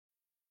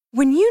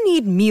When you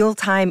need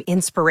mealtime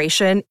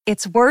inspiration,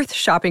 it's worth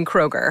shopping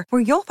Kroger,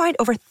 where you'll find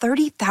over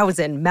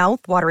 30,000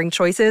 mouth-watering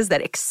choices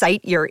that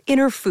excite your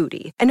inner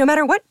foodie. And no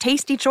matter what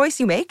tasty choice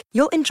you make,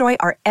 you'll enjoy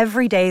our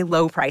everyday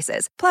low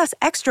prices, plus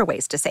extra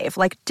ways to save,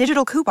 like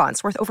digital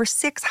coupons worth over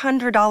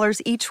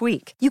 $600 each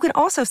week. You can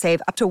also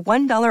save up to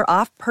 $1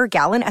 off per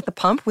gallon at the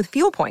pump with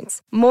fuel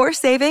points. More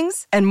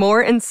savings and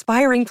more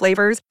inspiring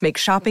flavors make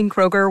shopping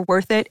Kroger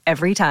worth it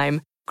every time.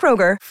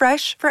 Kroger,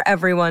 fresh for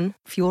everyone.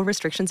 Fuel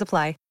restrictions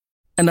apply.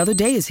 Another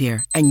day is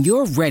here, and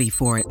you're ready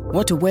for it.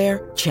 What to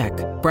wear? Check.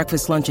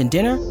 Breakfast, lunch, and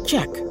dinner?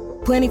 Check.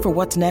 Planning for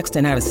what's next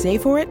and how to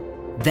save for it?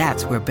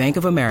 That's where Bank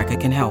of America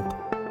can help.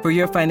 For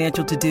your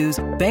financial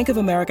to-dos, Bank of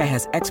America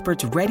has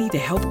experts ready to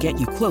help get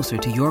you closer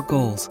to your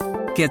goals.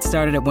 Get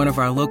started at one of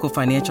our local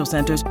financial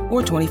centers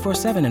or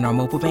 24/7 in our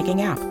mobile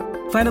banking app.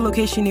 Find a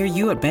location near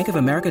you at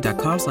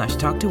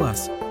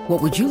bankofamerica.com/talktous.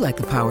 What would you like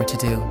the power to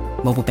do?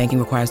 Mobile banking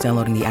requires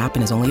downloading the app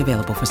and is only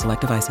available for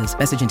select devices.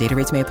 Message and data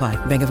rates may apply.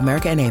 Bank of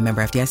America N.A.,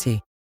 member FDIC.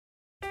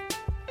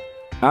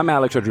 I'm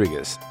Alex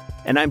Rodriguez.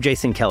 And I'm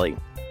Jason Kelly.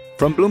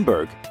 From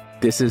Bloomberg,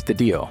 this is The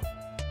Deal.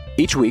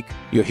 Each week,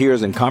 you'll hear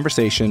us in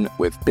conversation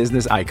with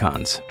business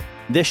icons.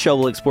 This show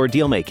will explore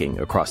deal-making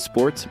across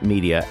sports,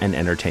 media, and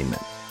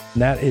entertainment.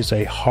 That is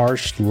a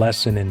harsh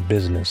lesson in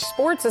business.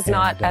 Sports is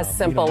not as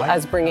simple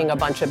as bringing a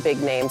bunch of big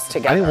names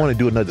together. I didn't want to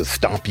do another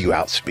stomp you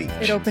out speech.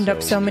 It opened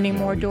up so many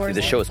more doors.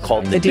 The show is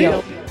called The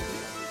Deal.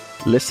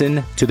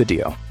 Listen to The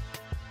Deal.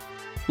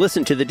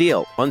 Listen to The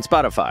Deal on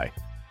Spotify.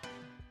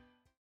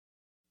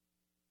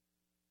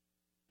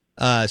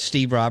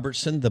 Steve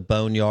Robertson, the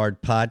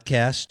Boneyard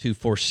Podcast,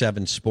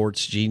 247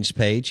 Sports Gene's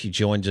page. He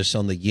joins us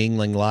on the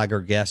Yuengling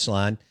Lager guest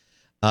line.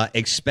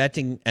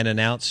 Expecting an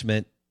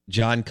announcement,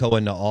 John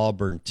Cohen to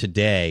Auburn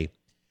today.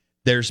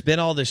 There's been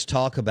all this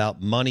talk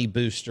about money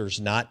boosters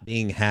not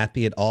being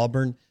happy at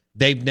Auburn.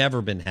 They've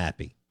never been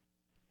happy.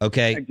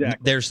 Okay?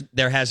 Exactly.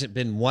 There hasn't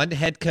been one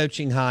head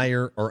coaching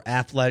hire or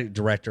athletic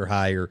director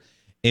hire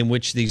in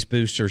which these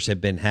boosters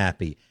have been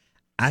happy.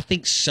 I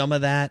think some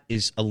of that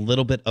is a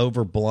little bit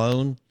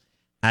overblown.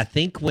 I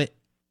think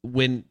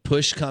when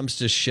push comes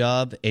to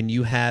shove and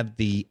you have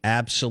the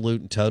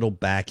absolute and total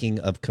backing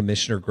of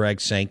Commissioner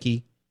Greg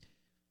Sankey,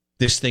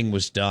 this thing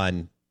was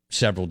done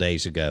several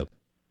days ago.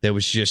 There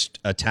was just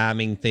a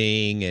timing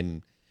thing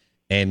and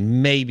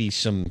maybe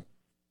some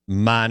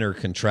minor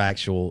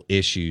contractual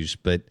issues,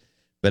 but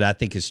I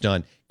think it's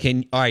done.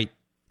 All right,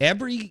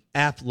 every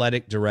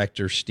athletic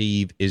director,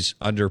 Steve, is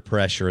under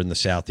pressure in the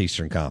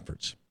Southeastern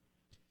Conference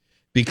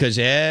because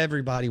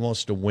everybody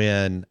wants to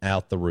win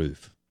out the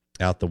roof,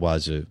 out the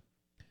wazoo.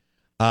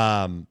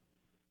 How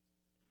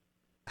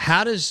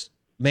does,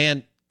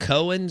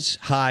 Cohen's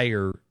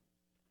hire,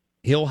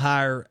 he'll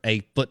hire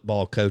a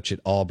football coach at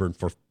Auburn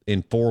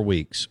in 4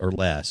 weeks or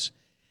less.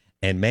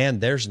 And,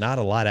 there's not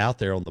a lot out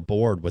there on the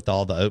board with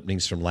all the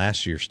openings from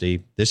last year,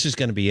 Steve. This is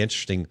going to be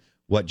interesting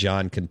what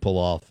John can pull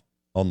off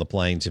on the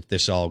Plains if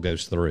this all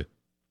goes through.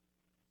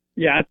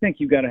 Yeah, I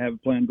think you've got to have a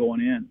plan going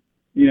in.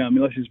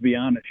 Let's just be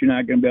honest. You're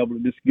not going to be able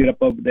to just get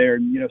up over there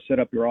and, set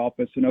up your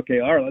office and,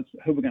 okay, all right,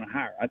 who are we going to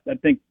hire? I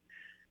think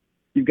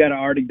you've got to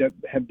already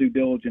have due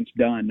diligence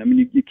done. I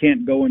mean, you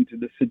can't go into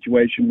the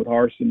situation with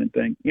Harsin and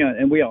think,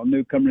 and we all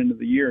knew coming into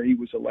the year he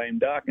was a lame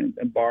duck and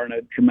barring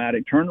a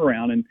dramatic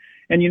turnaround. And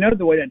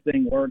the way that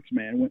thing works,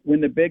 man,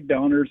 when the big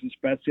donors,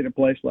 especially at a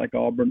place like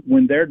Auburn,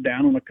 when they're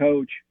down on a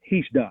coach,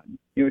 he's done.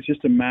 It's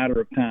just a matter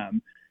of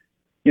time,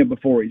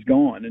 before he's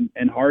gone.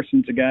 And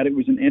Harsin's a guy that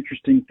was an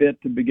interesting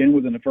fit to begin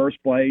with in the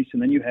first place.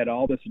 And then you had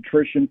all this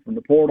attrition from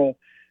the portal.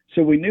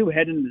 So we knew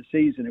heading into the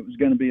season it was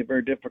going to be a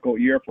very difficult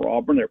year for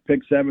Auburn. They're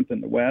picked 7th in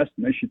the West,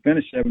 and they should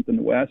finish 7th in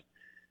the West.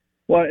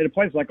 Well, at a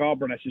place like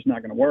Auburn, that's just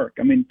not going to work.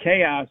 I mean,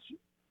 chaos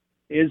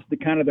is the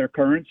kind of their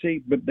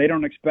currency, but they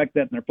don't expect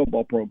that in their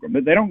football program.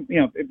 But they don't,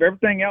 if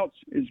everything else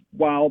is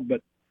wild, but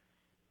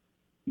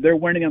they're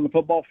winning on the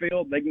football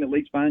field, they can at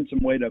least find some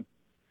way to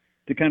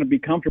kind of be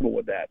comfortable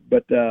with that.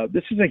 But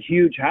this is a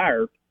huge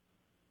hire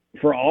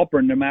for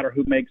Auburn, no matter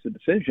who makes the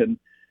decision,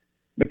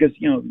 because,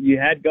 you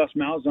had Gus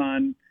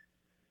Malzahn,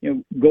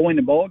 going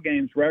to bowl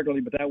games regularly,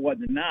 but that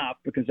wasn't enough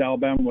because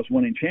Alabama was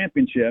winning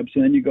championships.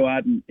 And then you go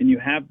out and you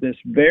have this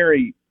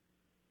very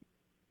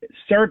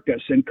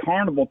circus and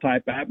carnival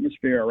type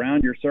atmosphere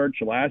around your search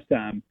last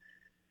time.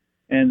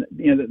 And,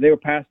 they were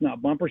passing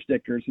out bumper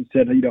stickers that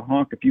said,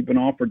 honk if you've been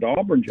offered the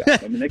Auburn job.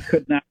 I mean, they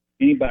could not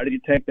get anybody to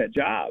take that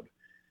job.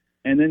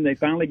 And then they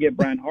finally get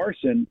Brian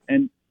Harsin.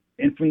 And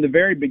from the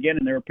very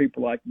beginning, there were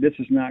people like, this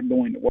is not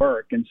going to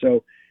work. And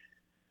so,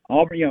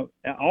 Auburn,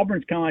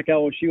 Auburn's kind of like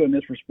LSU in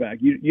this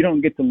respect. You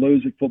don't get to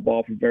lose at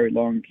football for very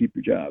long and keep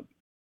your job.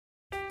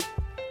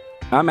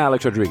 I'm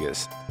Alex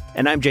Rodriguez.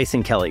 And I'm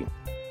Jason Kelly.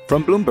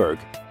 From Bloomberg,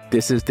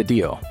 this is The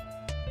Deal.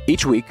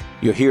 Each week,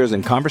 you'll hear us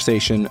in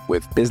conversation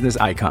with business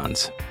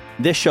icons.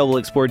 This show will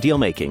explore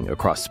deal-making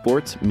across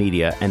sports,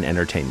 media, and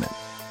entertainment.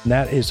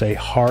 That is a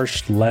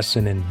harsh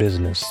lesson in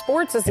business.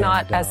 Sports is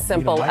not as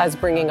simple as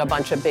bringing a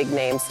bunch of big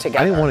names together.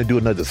 I didn't want to do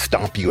another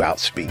stomp you out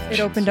speech. It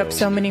opened up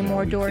so many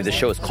more doors. The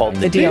show is called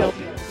The Deal.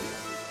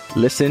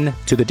 Listen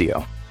to The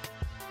Deal.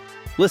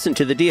 Listen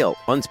to The Deal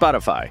on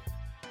Spotify.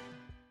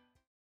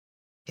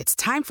 It's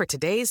time for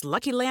today's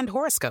Lucky Land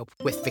horoscope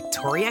with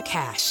Victoria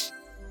Cash.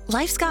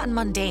 Life's gotten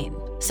mundane,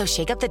 so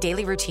shake up the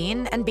daily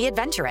routine and be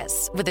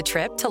adventurous with a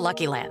trip to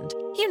Lucky Land.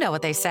 You know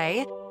what they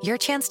say, your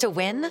chance to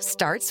win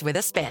starts with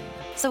a spin.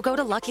 So go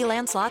to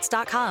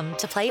LuckyLandSlots.com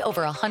to play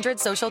over 100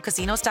 social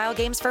casino-style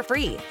games for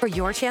free for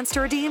your chance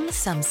to redeem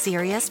some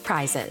serious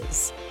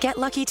prizes. Get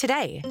lucky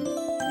today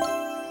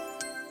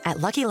at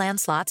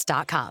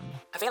LuckyLandSlots.com.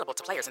 Available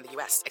to players in the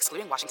U.S.,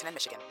 excluding Washington and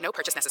Michigan. No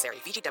purchase necessary.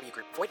 VGW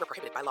Group. Void where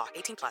prohibited by law.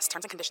 18+.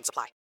 Terms and conditions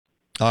apply.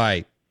 All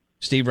right.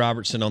 Steve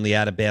Robertson on the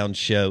Out of Bounds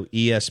Show,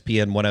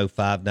 ESPN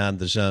 105.9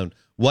 The Zone.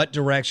 What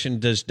direction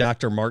does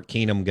Dr. Mark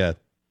Keenum go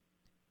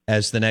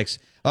as the next?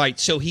 All right,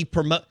 so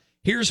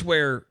here's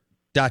where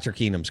Dr.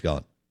 Keenum's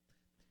gone.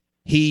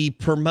 He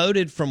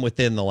promoted from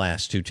within the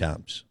last 2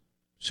 times.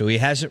 So he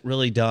hasn't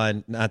really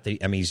done,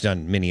 he's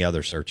done many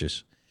other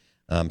searches,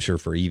 I'm sure,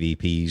 for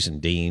EVPs and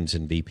deans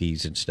and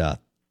VPs and stuff.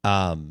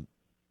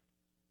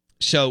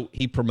 So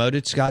he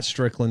promoted Scott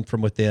Strickland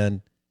from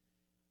within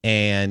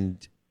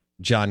and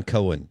John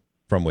Cohen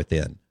from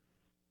within.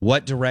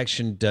 What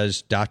direction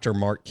does Dr.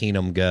 Mark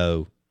Keenum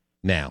go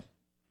now?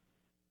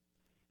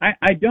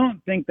 I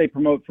don't think they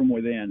promote from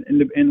within,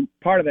 and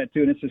part of that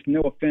too. And it's just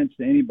no offense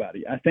to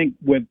anybody. I think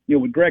with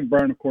Greg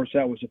Byrne, of course,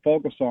 that was a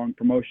focal song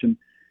promotion.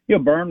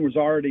 Byrne was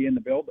already in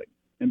the building,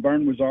 and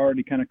Byrne was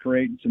already kind of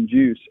creating some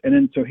juice. And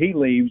then so he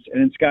leaves,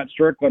 and then Scott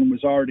Strickland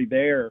was already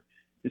there.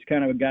 Is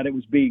kind of a guy that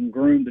was being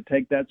groomed to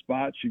take that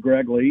spot should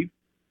Greg leave.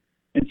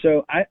 And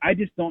so I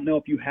just don't know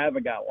if you have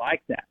a guy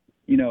like that.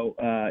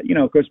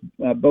 Of course,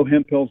 Bo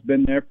Hemphill's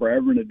been there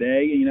forever and a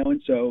day,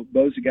 and so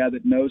Bo's a guy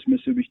that knows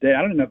Mississippi State.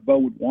 I don't know if Bo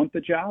would want the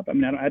job. I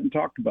hadn't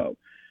talked to Bo.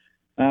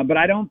 But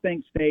I don't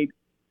think State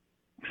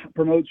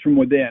promotes from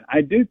within. I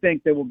do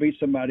think there will be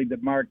somebody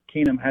that Mark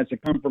Keenum has a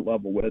comfort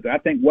level with. I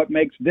think what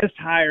makes this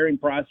hiring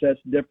process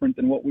different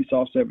than what we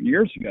saw 7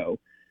 years ago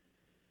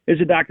is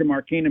that Dr.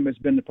 Mark Keenum has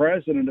been the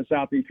president of the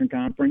Southeastern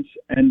Conference,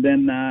 and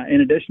then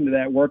in addition to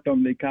that, worked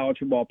on the College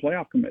Football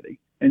Playoff Committee.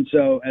 And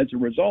so as a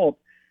result,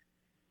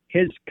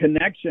 his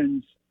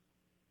connections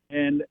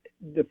and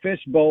the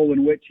fishbowl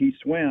in which he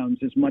swims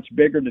is much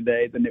bigger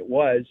today than it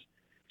was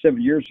 7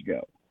 years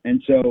ago.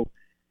 And so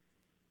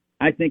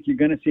I think you're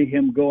going to see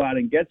him go out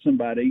and get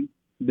somebody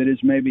that is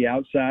maybe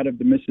outside of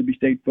the Mississippi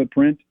State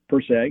footprint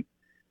per se.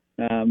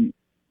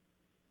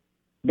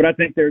 But I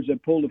think there's a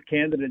pool of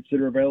candidates that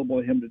are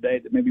available to him today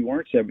that maybe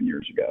weren't 7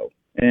 years ago.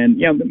 And,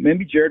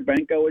 maybe Jared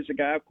Banco is a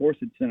guy, of course,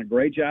 that's done a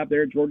great job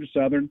there at Georgia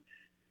Southern.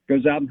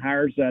 Goes out and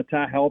hires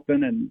Ty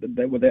Helpin, and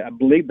I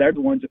believe they're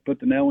the ones that put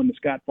the nail in the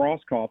Scott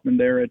Frost coffin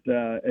there at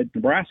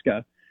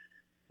Nebraska.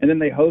 And then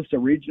they host a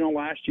regional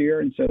last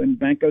year, and so then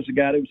Banco's a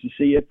guy that was the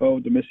CFO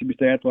of the Mississippi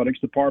State Athletics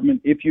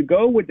Department. If you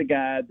go with the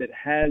guy that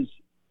has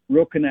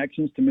real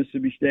connections to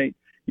Mississippi State,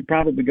 you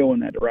probably go in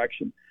that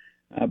direction.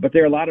 But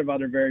there are a lot of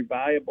other very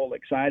valuable,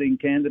 exciting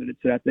candidates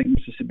that I think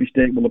Mississippi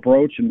State will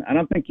approach. And I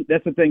don't think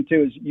that's the thing,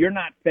 too, is you're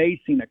not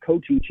facing a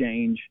coaching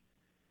change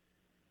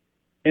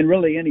in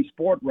really any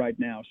sport right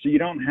now, so you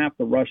don't have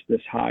to rush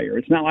this hire.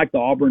 It's not like the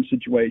Auburn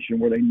situation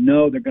where they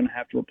know they're going to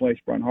have to replace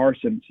Brian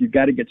Harsin, so you've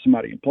got to get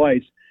somebody in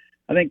place.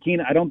 I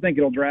don't think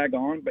it'll drag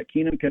on, but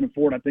Keenum can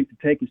afford, I think, to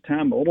take his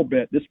time a little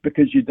bit just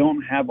because you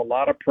don't have a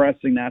lot of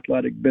pressing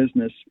athletic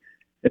business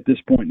at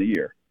this point in the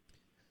year.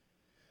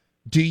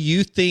 Do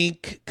you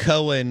think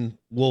Cohen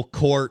will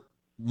court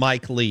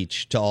Mike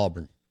Leach to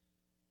Auburn?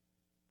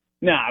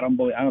 No, I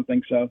don't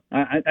think so.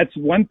 That's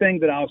one thing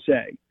that I'll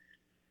say.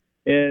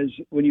 Is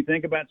when you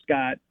think about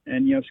Scott,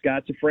 and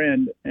Scott's a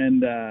friend,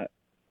 and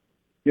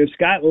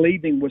Scott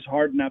leaving was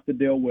hard enough to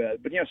deal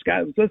with. But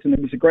Scott, listen,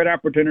 it was a great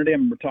opportunity. I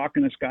remember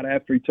talking to Scott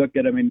after he took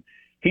it.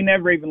 He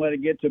never even let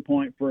it get to a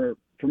point for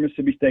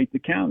Mississippi State to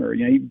counter.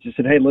 He just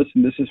said, "Hey,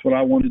 listen, this is what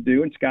I want to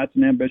do." And Scott's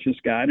an ambitious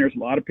guy, and there's a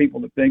lot of people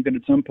that think that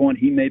at some point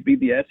he may be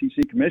the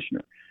SEC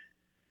commissioner.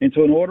 And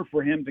so, in order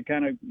for him to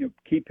kind of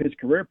keep his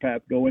career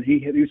path going, he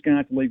was going to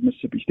have to leave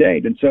Mississippi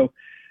State, and so.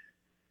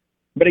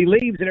 But he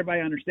leaves, and everybody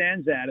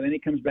understands that, and then he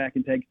comes back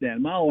and takes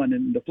Dan Mullen.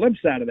 And the flip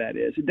side of that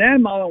is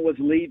Dan Mullen was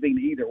leaving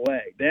either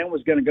way. Dan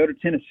was going to go to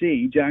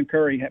Tennessee. John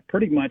Curry had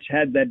pretty much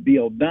had that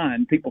deal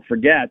done. People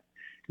forget.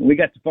 And we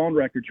got the phone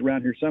records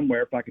around here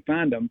somewhere if I could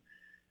find them.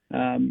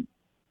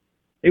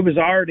 It was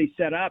already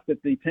set up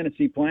that the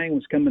Tennessee plane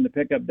was coming to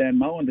pick up Dan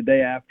Mullen the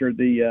day after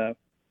the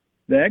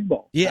Egg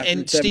Bowl. Yeah,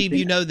 and Steve,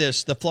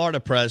 this. The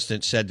Florida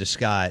president said to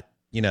Scott,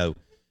 do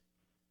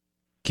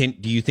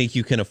you think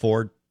you can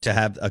afford to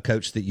have a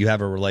coach that you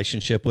have a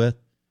relationship with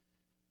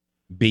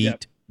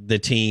beat the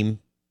team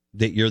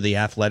that you're the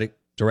athletic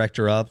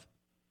director of?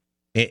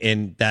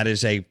 And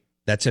that's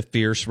a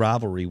fierce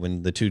rivalry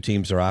when the two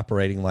teams are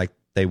operating like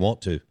they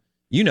want to.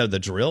 The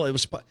drill.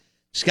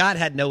 Scott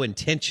had no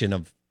intention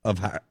of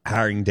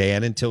hiring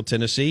Dan until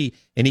Tennessee,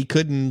 and he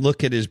couldn't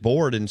look at his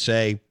board and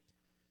say,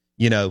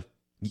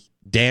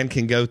 Dan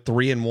can go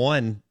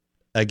 3-1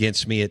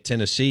 against me at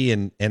Tennessee,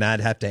 and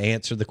I'd have to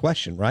answer the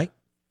question, right?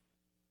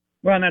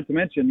 Well, not to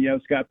mention,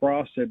 Scott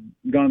Frost had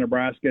gone to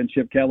Nebraska and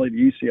Chip Kelly to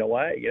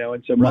UCLA,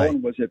 and so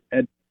Mullen was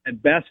at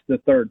best the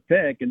third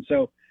pick. And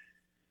so,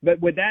 but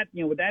with that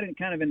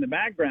kind of in the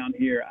background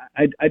here,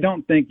 I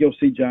don't think you'll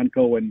see John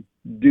Cohen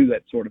do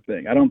that sort of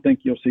thing. I don't think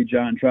you'll see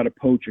John try to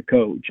poach a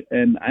coach.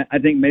 And I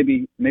think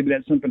maybe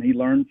that's something he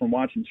learned from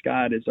watching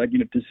Scott is like,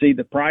 to see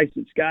the price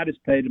that Scott has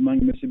paid among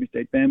the Mississippi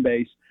State fan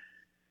base.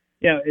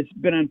 It's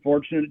been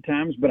unfortunate at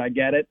times, but I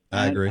get it.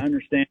 I agree. I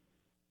understand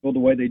the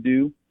way they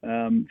do.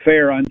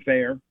 Fair,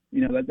 unfair.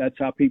 That's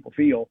how people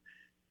feel.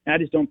 I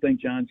just don't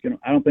think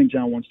I don't think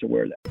John wants to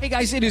wear that. Hey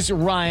guys, it is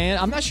Ryan.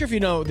 I'm not sure if you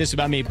know this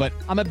about me, but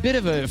I'm a bit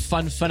of a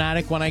fun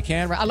fanatic when I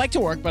can. I like to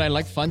work, but I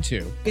like fun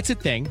too. It's a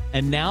thing.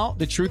 And now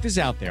the truth is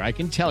out there. I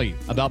can tell you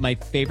about my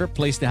favorite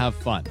place to have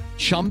fun.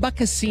 Chumba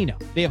Casino.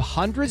 They have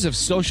hundreds of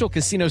social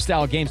casino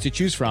style games to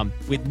choose from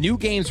with new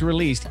games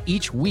released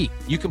each week.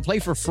 You can play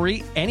for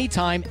free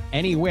anytime,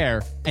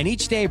 anywhere. And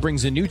each day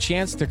brings a new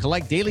chance to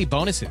collect daily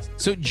bonuses.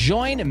 So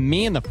join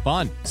me in the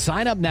fun.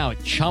 Sign up now at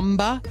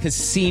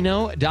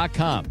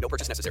ChumbaCasino.com. No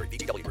purchase necessary.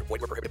 VGW Group. Void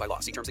where prohibited by law.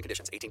 See terms and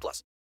conditions.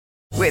 18+.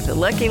 With the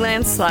Lucky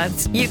Land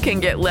Slots, you can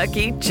get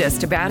lucky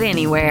just about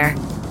anywhere.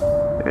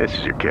 This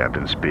is your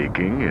captain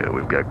speaking.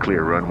 We've got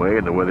clear runway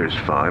and the weather's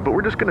fine, but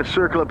we're just going to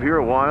circle up here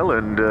a while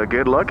and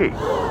get lucky.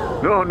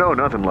 No,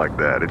 nothing like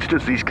that. It's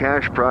just these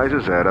cash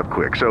prizes add up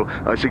quick. So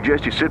I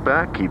suggest you sit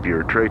back, keep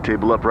your tray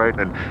table upright,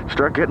 and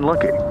start getting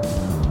lucky.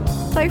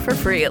 Play for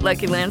free at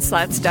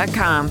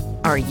LuckyLandSlots.com.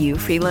 Are you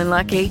feeling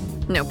lucky?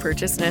 No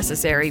purchase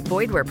necessary.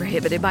 Void where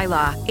prohibited by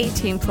law.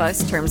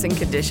 18+ terms and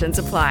conditions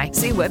apply.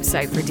 See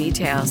website for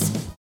details.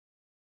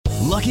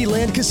 Lucky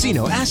Land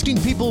Casino,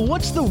 asking people,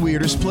 what's the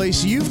weirdest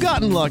place you've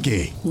gotten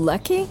lucky?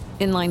 Lucky?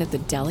 In line at the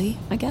deli,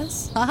 I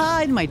guess?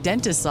 Aha, in my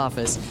dentist's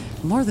office.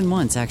 More than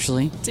once,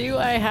 actually. Do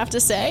I have to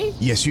say?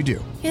 Yes, you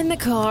do. In the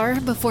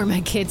car before my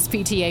kids'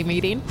 PTA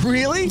meeting.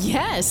 Really?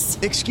 Yes.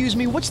 Excuse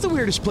me, what's the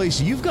weirdest place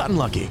you've gotten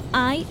lucky?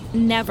 I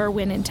never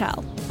win and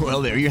tell.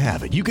 Well, there you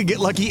have it. You can get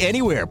lucky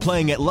anywhere,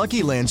 playing at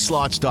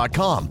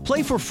LuckyLandSlots.com.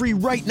 Play for free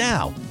right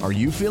now. Are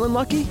you feeling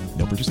lucky?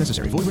 No purchase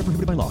necessary. Void where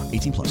prohibited by law.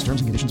 18+.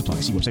 Terms and conditions apply.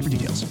 See website for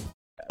details.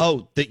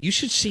 Oh, that you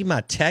should see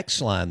my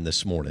text line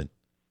this morning.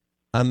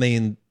 I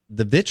mean,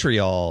 the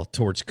vitriol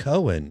towards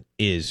Cohen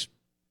is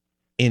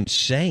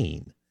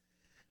insane.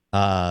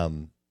 I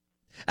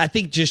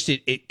think just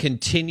it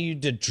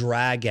continued to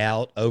drag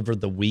out over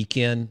the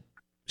weekend,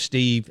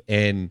 Steve,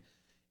 and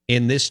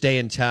in this day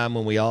and time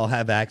when we all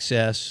have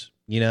access,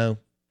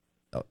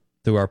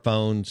 through our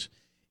phones,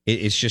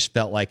 it's just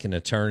felt like an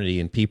eternity,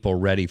 and people are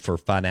ready for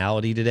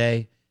finality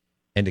today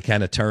and to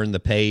kind of turn the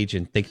page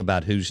and think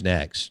about who's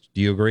next.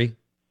 Do you agree?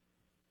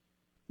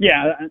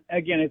 Yeah,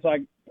 again, it's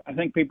like I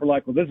think people are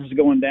like, well, this is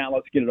going down.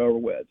 Let's get it over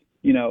with,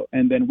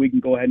 and then we can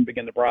go ahead and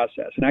begin the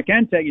process. And I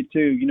can tell you,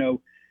 too,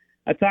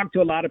 I talk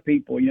to a lot of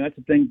people. That's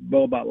the thing,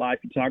 Bo, about life.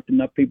 You talk to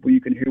enough people, you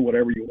can hear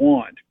whatever you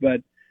want.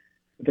 But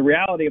the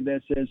reality of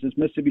this is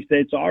Mississippi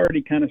State's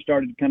already kind of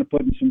started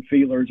putting some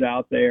feelers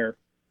out there,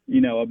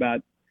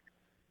 about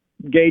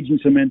gauging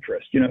some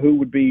interest, who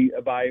would be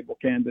a valuable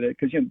candidate.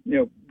 Because,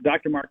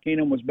 Dr. Mark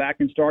Keenum was back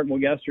in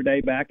Starkville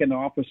yesterday, back in the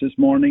office this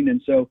morning. And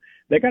so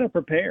they got to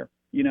prepare.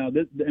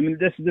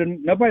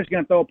 Nobody's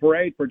going to throw a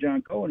parade for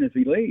John Cohen if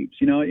he leaves.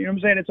 You know what I'm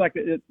saying? It's like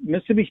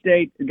Mississippi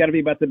State has got to be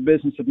about the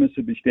business of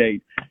Mississippi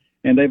State,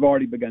 and they've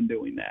already begun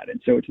doing that.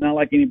 And so it's not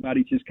like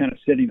anybody's just kind of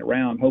sitting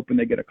around hoping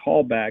they get a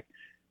call back.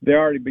 They're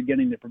already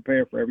beginning to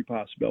prepare for every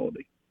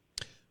possibility.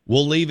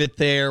 We'll leave it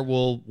there.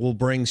 We'll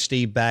bring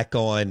Steve back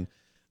on.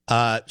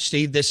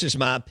 Steve, this is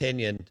my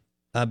opinion.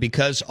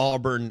 Because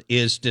Auburn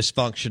is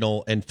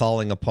dysfunctional and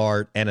falling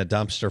apart and a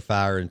dumpster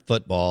fire in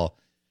football,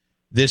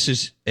 this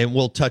is, and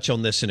we'll touch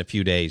on this in a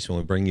few days when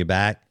we bring you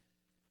back,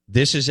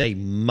 this is a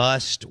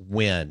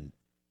must-win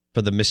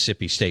for the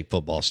Mississippi State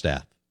football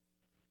staff.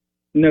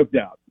 No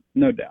doubt.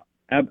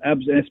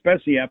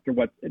 Especially after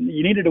what –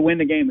 you needed to win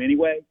the game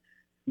anyway,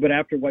 but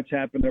after what's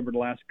happened over the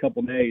last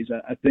couple of days,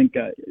 I think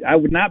I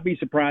would not be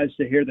surprised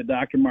to hear that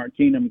Dr. Mark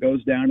Keenum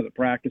goes down to the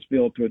practice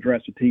field to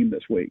address the team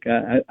this week.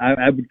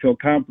 I would feel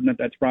confident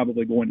that's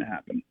probably going to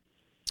happen.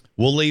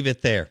 We'll leave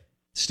it there.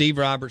 Steve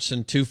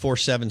Robertson,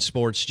 247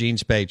 Sports,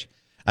 Gene's page.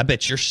 I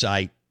bet your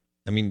site,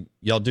 I mean,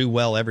 y'all do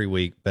well every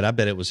week, but I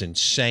bet it was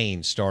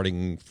insane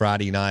starting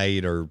Friday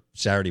night or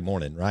Saturday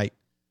morning, right?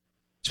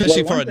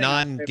 Especially for a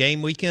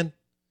non-game weekend.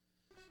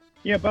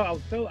 Yeah, but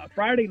so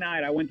Friday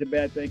night I went to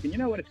bed thinking, you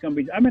know what it's going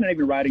to be. I'm not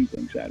even writing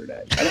things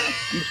Saturday. I'm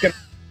just going to.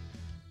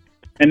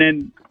 And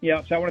then,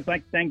 so I want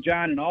to thank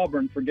John and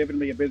Auburn for giving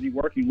me a busy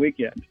working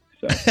weekend.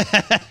 So,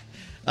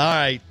 all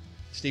right,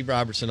 Steve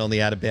Robertson on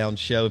the Out of Bounds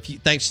Show.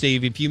 Thanks,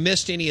 Steve. If you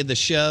missed any of the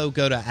show,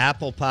 go to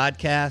Apple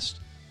Podcast,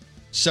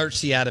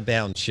 search the Out of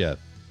Bounds Show.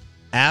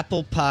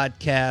 Apple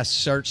Podcast,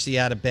 search the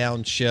Out of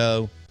Bounds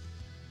Show.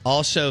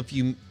 Also, if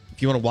you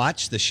want to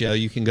watch the show,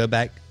 you can go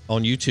back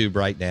on YouTube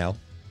right now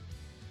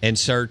and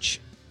search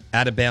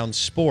Out of Bounds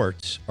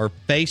Sports, or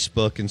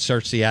Facebook and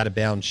search the Out of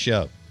Bounds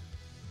Show.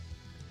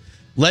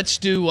 Let's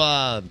do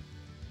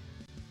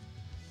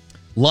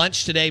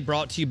lunch today,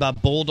 brought to you by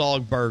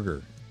Bulldog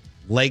Burger.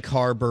 Lake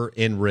Harbor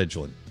in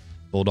Ridgeland.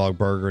 Bulldog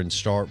Burger in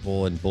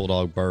Starkville and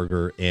Bulldog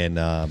Burger in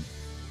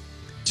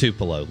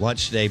Tupelo.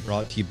 Lunch today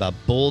brought to you by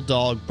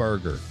Bulldog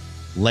Burger,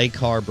 Lake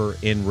Harbor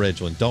in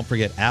Ridgeland. Don't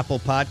forget Apple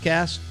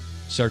Podcast.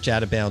 Search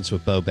Out of Bounds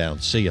with Bo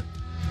Bounds. See ya.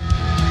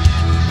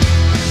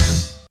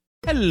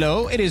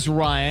 Hello, it is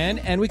Ryan,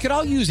 and we could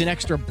all use an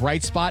extra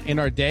bright spot in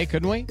our day,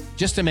 couldn't we?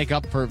 Just to make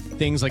up for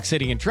things like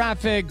sitting in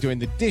traffic, doing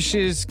the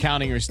dishes,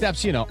 counting your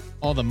steps,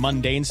 all the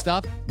mundane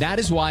stuff. That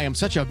is why I'm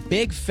such a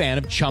big fan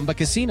of Chumba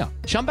Casino.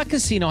 Chumba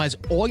Casino has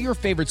all your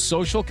favorite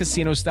social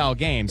casino-style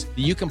games that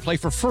you can play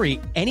for free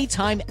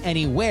anytime,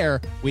 anywhere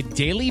with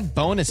daily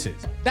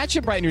bonuses. That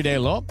should brighten your day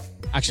a little.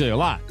 Actually, a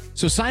lot.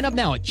 So sign up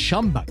now at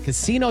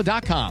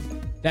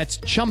ChumbaCasino.com. That's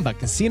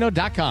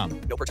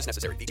ChumbaCasino.com. No purchase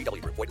necessary.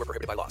 VGW Group. Void where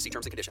prohibited by law. See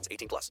terms and conditions.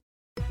 18+.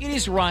 It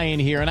is Ryan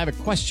here, and I have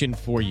a question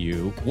for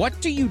you. What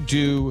do you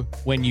do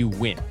when you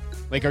win?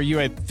 Like, are you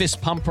a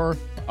fist pumper,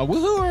 a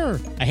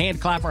woohooer, a hand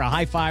clapper, a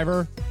high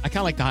fiver? I kind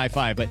of like the high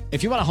five, but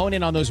if you want to hone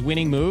in on those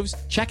winning moves,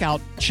 check out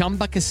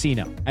Chumba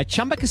Casino. At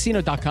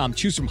ChumbaCasino.com,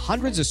 choose from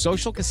hundreds of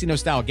social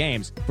casino-style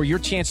games for your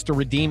chance to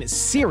redeem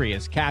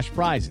serious cash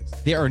prizes.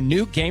 There are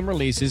new game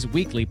releases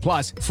weekly,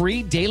 plus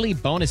free daily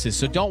bonuses,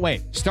 so don't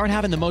wait. Start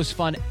having the most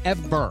fun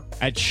ever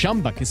at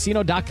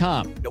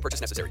ChumbaCasino.com. No purchase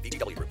necessary.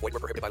 VGW Group. Void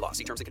where prohibited by law.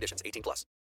 See terms and conditions. 18+.